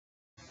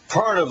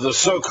Part of the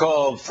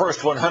so-called first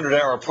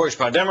 100-hour push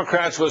by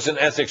Democrats was an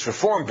ethics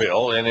reform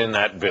bill, and in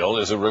that bill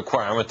is a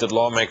requirement that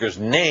lawmakers'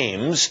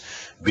 names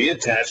be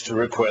attached to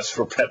requests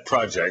for pet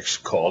projects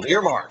called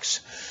earmarks.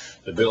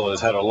 The bill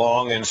has had a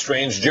long and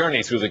strange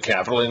journey through the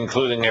Capitol,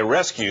 including a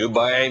rescue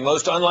by a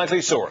most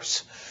unlikely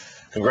source.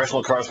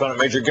 Congressional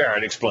correspondent Major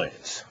Garrett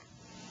explains.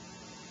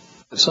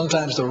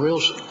 Sometimes the real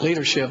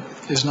leadership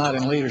is not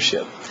in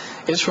leadership.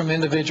 It's from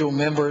individual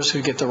members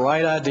who get the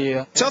right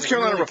idea. South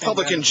Carolina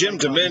Republican Jim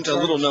DeMint, a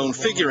little-known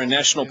figure in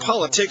national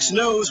politics,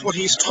 knows what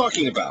he's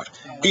talking about.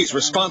 He's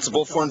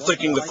responsible for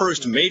inflicting the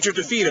first major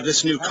defeat of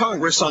this new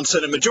Congress on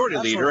Senate Majority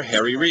Leader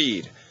Harry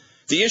Reid.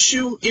 The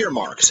issue?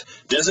 Earmarks.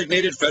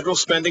 Designated federal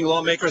spending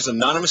lawmakers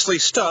anonymously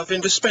stuff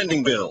into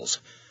spending bills.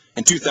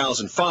 In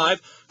 2005,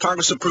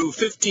 Congress approved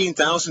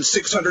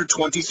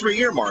 15,623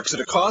 earmarks at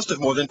a cost of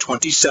more than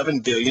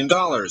 $27 billion.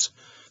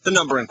 The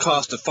number and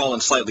cost have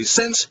fallen slightly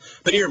since,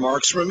 but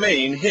earmarks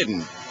remain hidden.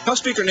 House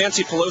Speaker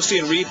Nancy Pelosi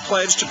and Reid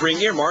pledged to bring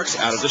earmarks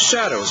out of the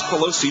shadows.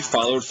 Pelosi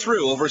followed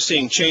through,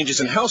 overseeing changes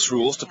in House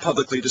rules to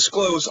publicly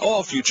disclose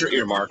all future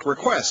earmark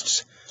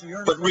requests.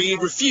 But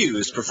Reid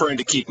refused, preferring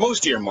to keep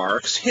most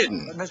earmarks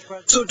hidden.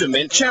 So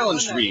DeMint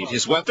challenged Reid.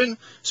 His weapon?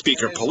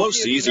 Speaker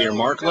Pelosi's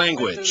earmark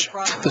language.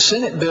 The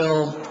Senate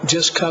bill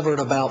just covered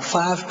about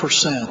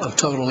 5% of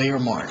total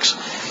earmarks.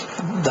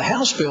 The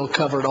House bill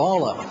covered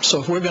all of them.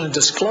 So if we're going to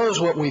disclose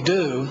what we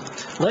do,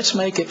 let's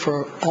make it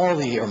for all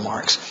the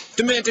earmarks.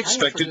 DeMint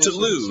expected to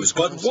lose,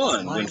 but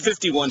won when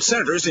 51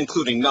 senators,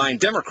 including 9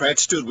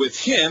 Democrats, stood with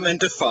him and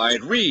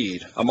defied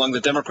Reid. Among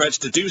the Democrats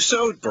to do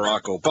so,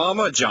 Barack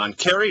Obama, John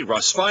Kerry,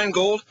 Russ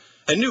Feingold,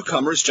 and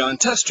newcomers John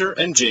Tester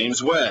and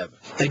James Webb.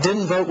 They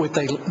didn't vote with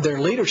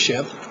their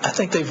leadership. I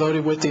think they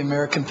voted with the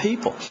American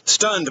people.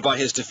 Stunned by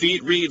his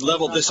defeat, Reid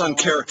leveled this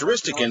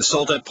uncharacteristic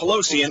insult at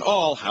Pelosi and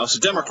all House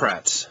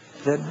Democrats.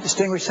 The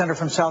distinguished senator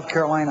from South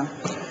Carolina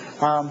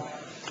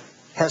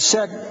has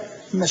said,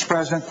 Mr.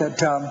 President,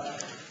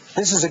 that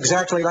this is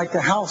exactly like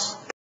the House.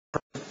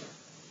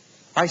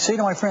 I say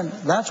to my friend,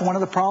 that's one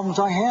of the problems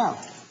I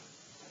have.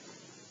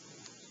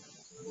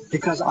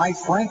 Because I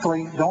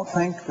frankly don't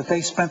think that they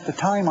spent the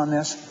time on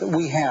this that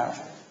we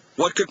have.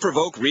 What could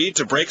provoke Reid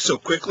to break so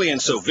quickly and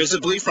so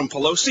visibly from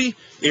Pelosi?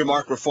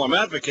 Earmark reform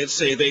advocates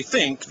say they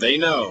think they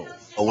know.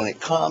 When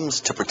it comes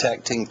to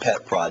protecting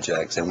pet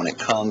projects and when it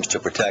comes to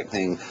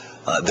protecting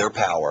their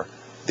power,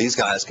 these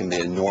guys can be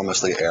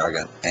enormously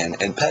arrogant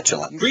and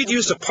petulant. Reid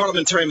used a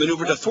parliamentary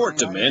maneuver to thwart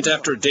DeMint.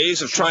 After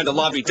days of trying to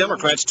lobby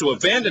Democrats to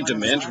abandon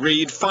DeMint,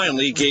 Reid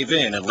finally gave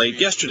in. And late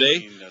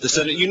yesterday, the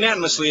Senate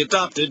unanimously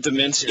adopted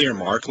DeMint's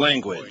earmark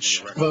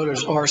language.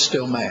 Voters are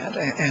still mad,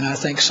 and I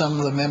think some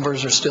of the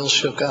members are still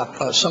shook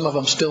up. Some of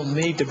them still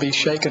need to be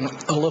shaken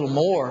a little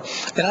more,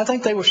 and I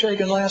think they were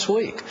shaken last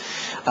week.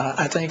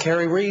 I think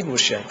Harry Reid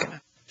was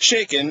shaken.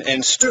 Shaken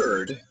and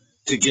stirred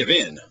to give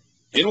in.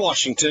 In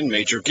Washington,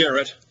 Major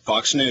Garrett,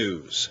 Fox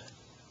News.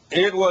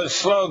 It was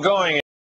slow going.